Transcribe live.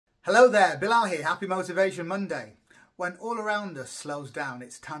Hello there, Bilal here, Happy Motivation Monday. When all around us slows down,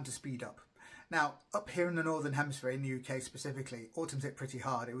 it's time to speed up. Now, up here in the Northern Hemisphere, in the UK specifically, autumn's hit pretty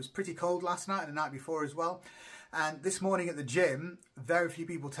hard. It was pretty cold last night and the night before as well. And this morning at the gym, very few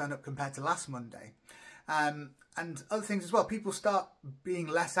people turned up compared to last Monday. And other things as well. People start being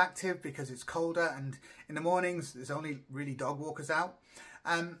less active because it's colder, and in the mornings, there's only really dog walkers out.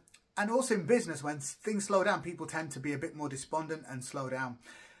 And also in business, when things slow down, people tend to be a bit more despondent and slow down.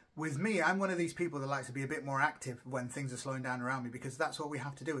 With me, I'm one of these people that likes to be a bit more active when things are slowing down around me, because that's what we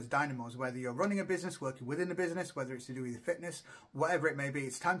have to do as dynamos. Whether you're running a business, working within a business, whether it's to do with fitness, whatever it may be,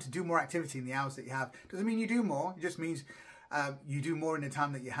 it's time to do more activity in the hours that you have. Doesn't mean you do more, it just means you do more in the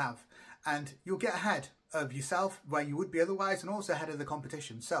time that you have. And you'll get ahead of yourself where you would be otherwise, and also ahead of the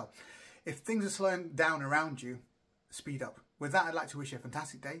competition. So if things are slowing down around you, speed up. With that, I'd like to wish you a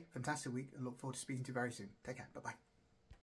fantastic day, fantastic week, and look forward to speaking to you very soon. Take care. Bye-bye.